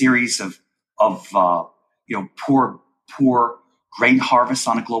a series of poor grain harvests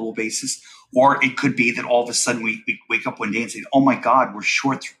on a global basis, or it could be that all of a sudden we wake up one day and say, oh my God, we're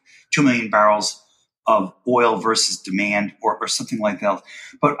short 2 million barrels of oil versus demand, or something like that.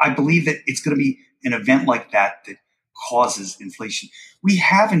 But I believe that it's going to be an event like that causes inflation. We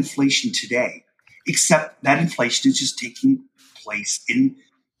have inflation today, except that inflation is just taking place in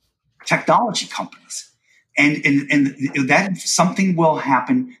technology companies. And that something will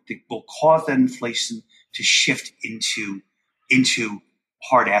happen that will cause that inflation to shift into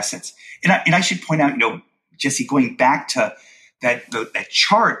hard assets. And I should point out, Jesse, going back to that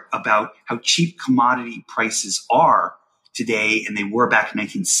chart about how cheap commodity prices are today, and they were back in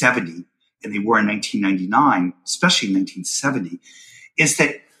 1970, and they were in 1999, especially in 1970, is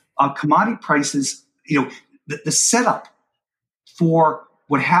that commodity prices, the setup for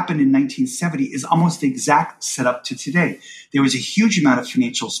what happened in 1970 is almost the exact setup to today. There was a huge amount of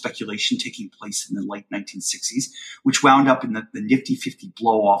financial speculation taking place in the late 1960s, which wound up in the Nifty 50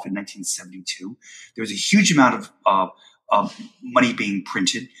 blow-off in 1972. There was a huge amount of money being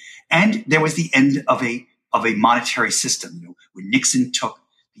printed, and there was the end of a monetary system. When Nixon took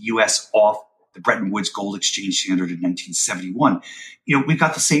the U.S. off the Bretton Woods gold exchange standard in 1971, we've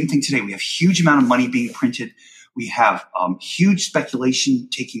got the same thing today. We have huge amount of money being printed. We have huge speculation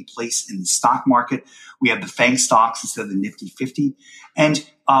taking place in the stock market. We have the FANG stocks instead of the Nifty 50. And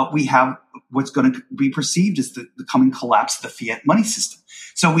we have what's going to be perceived as the coming collapse of the fiat money system.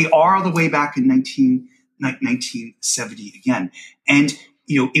 So we are all the way back in 1970 again. And,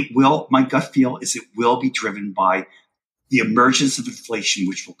 my gut feel is it will be driven by the emergence of inflation,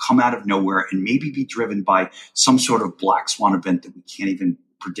 which will come out of nowhere and maybe be driven by some sort of black swan event that we can't even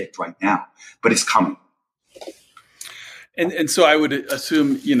predict right now, but it's coming. And so I would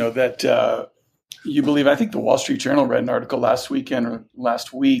assume, that you believe, I think the Wall Street Journal read an article last week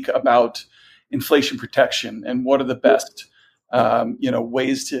about inflation protection and what are the best,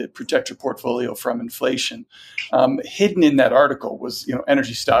 ways to protect your portfolio from inflation. Hidden in that article was,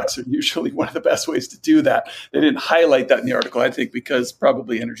 energy stocks are usually one of the best ways to do that. They didn't highlight that in the article, I think, because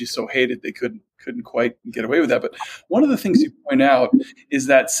probably energy is so hated they couldn't quite get away with that. But one of the things you point out is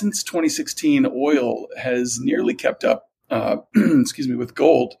that since 2016, oil has nearly kept up with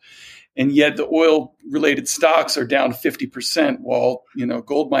gold. And yet the oil-related stocks are down 50%, while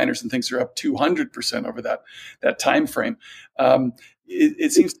gold miners and things are up 200% over that time frame.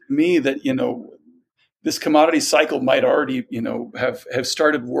 It seems to me that this commodity cycle might already have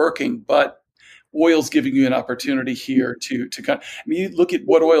started working, but oil's giving you an opportunity here to kind of, you look at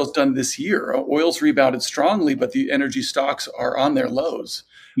what oil's done this year. Oil's rebounded strongly, but the energy stocks are on their lows.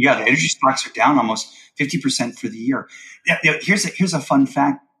 Yeah, the energy stocks are down almost 50% for the year. Here's a fun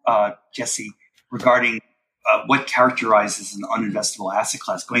fact, Jesse, regarding what characterizes an uninvestable asset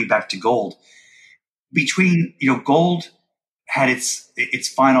class. Going back to gold, between gold had its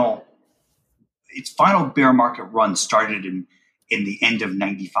final bear market run started in the end of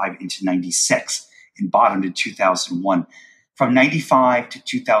 95 into 96 and bottomed in 2001. From 95 to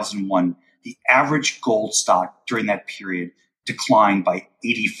 2001, the average gold stock during that period declined by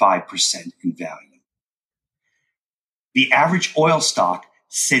 85% in value. The average oil stock,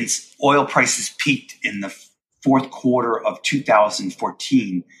 since oil prices peaked in the fourth quarter of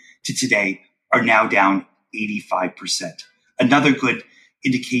 2014, to today are now down 85%. Another good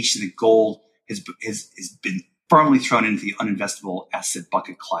indication that gold has been firmly thrown into the uninvestable asset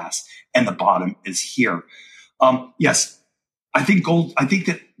bucket class, and the bottom is here. Yes, I think gold. I think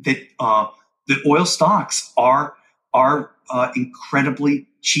that oil stocks are incredibly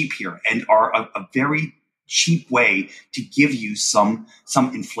cheap here, and are a very cheap way to give you some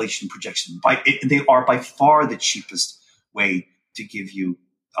inflation projection. They are by far the cheapest way to give you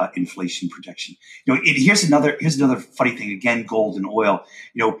inflation projection. Here's another funny thing. Again, gold and oil.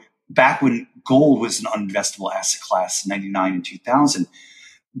 Back when gold was an uninvestable asset class in 99 and 2000,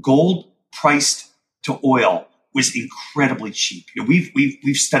 gold priced to oil was incredibly cheap.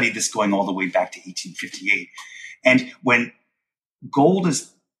 We've studied this going all the way back to 1858. And when gold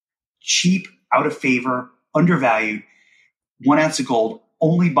is cheap, out of favor, undervalued, 1 ounce of gold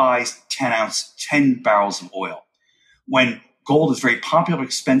only buys 10 barrels of oil. When gold is very popular,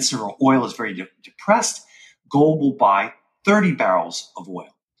 expensive, or oil is very depressed, gold will buy 30 barrels of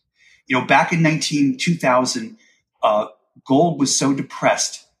oil. Back in 2000, gold was so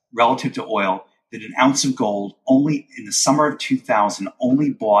depressed relative to oil that an ounce of gold only in the summer of 2000 only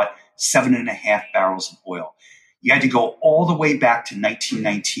bought 7.5 barrels of oil. You had to go all the way back to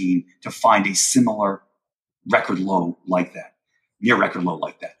 1919 to find a similar record low like that, near record low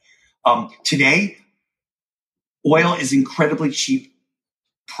like that. Today, oil is incredibly cheap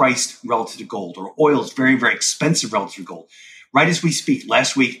priced relative to gold, or oil is very, very expensive relative to gold. Right as we speak,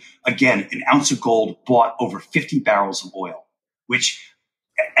 last week, again, an ounce of gold bought over 50 barrels of oil, which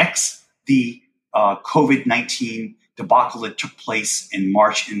X the COVID-19 debacle that took place in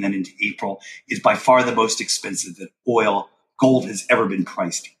March and then into April is by far the most expensive that gold has ever been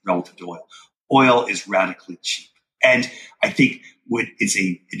priced relative to oil. Oil is radically cheap. And I think is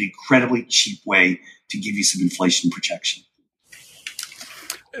an incredibly cheap way to give you some inflation protection.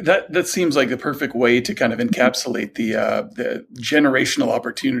 That seems like the perfect way to kind of encapsulate the generational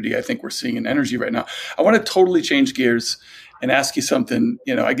opportunity I think we're seeing in energy right now. I want to totally change gears and ask you something,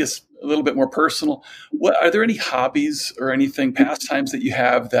 I guess a little bit more personal. Are there any hobbies or anything, pastimes that you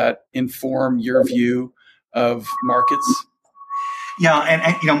have that inform your view of markets? Yeah, and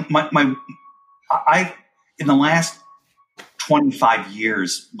I in the last 25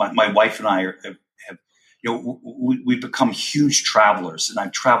 years, my wife and I have we've become huge travelers, and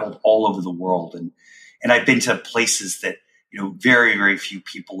I've traveled all over the world, and I've been to places that very, very few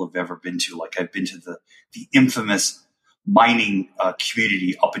people have ever been to. Like I've been to the infamous mining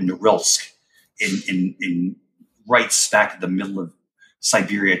community up in Norilsk, in right smack in the middle of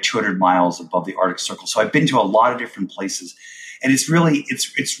Siberia, 200 miles above the Arctic Circle. So I've been to a lot of different places, and it's really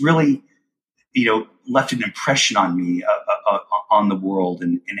left an impression on me on the world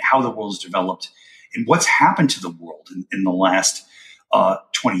and how the world has developed and what's happened to the world in the last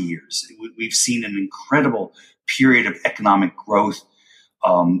 20 years. We've seen an incredible period of economic growth,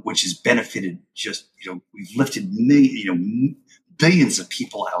 which has benefited we've lifted billions of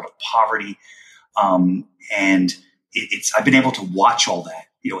people out of poverty. And I've been able to watch all that,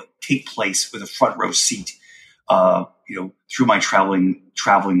 take place with a front row seat, through my traveling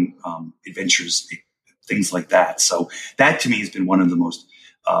adventures, things like that. So that to me has been one of the most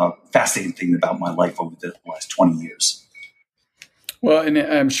fascinating things about my life over the last 20 years. Well, and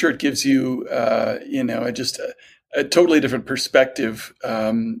I'm sure it gives you, just a totally different perspective,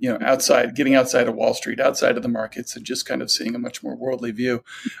 getting outside of Wall Street, outside of the markets, and just kind of seeing a much more worldly view.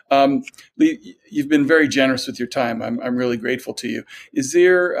 Lee, you've been very generous with your time. I'm really grateful to you. Is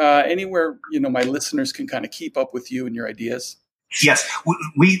there anywhere, my listeners can kind of keep up with you and your ideas? Yes.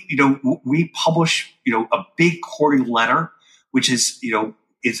 We publish, a big quarterly letter, which is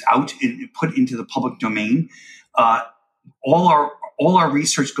out and put into the public domain. All our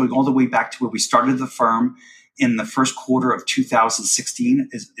research going all the way back to where we started the firm in the first quarter of 2016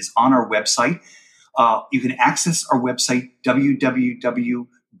 is on our website. You can access our website,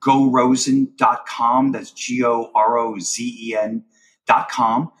 www.gorozen.com. That's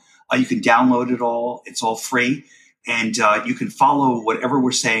GOROZEN.com. You can download it all. It's all free. And you can follow whatever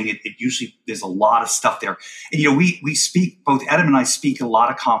we're saying. It usually, there's a lot of stuff there. And, we speak, both Adam and I speak at a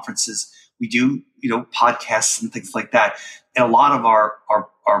lot of conferences. We do, podcasts and things like that. And a lot of our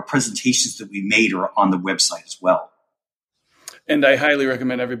presentations that we made are on the website as well. And I highly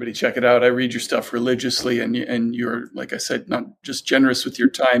recommend everybody check it out. I read your stuff religiously, and you're, like I said, not just generous with your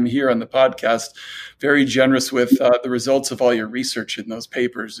time here on the podcast, very generous with the results of all your research in those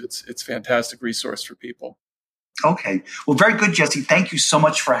papers. It's a fantastic resource for people. Okay. Well, very good, Jesse. Thank you so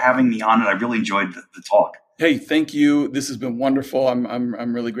much for having me on, and I really enjoyed the talk. Hey, thank you. This has been wonderful.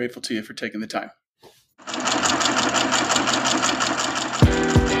 I'm really grateful to you for taking the time.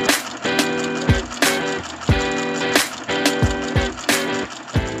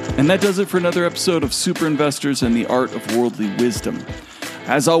 And that does it for another episode of Super Investors and the Art of Worldly Wisdom.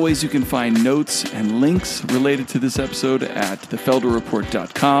 As always, you can find notes and links related to this episode at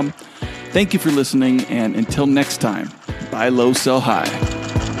thefelderreport.com. Thank you for listening, and until next time, buy low, sell high.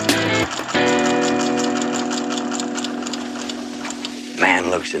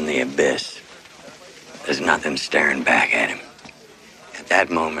 Man looks in the abyss. There's nothing staring back at him. At that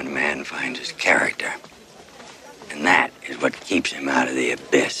moment, man finds his character. And that is what keeps him out of the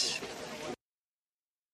abyss.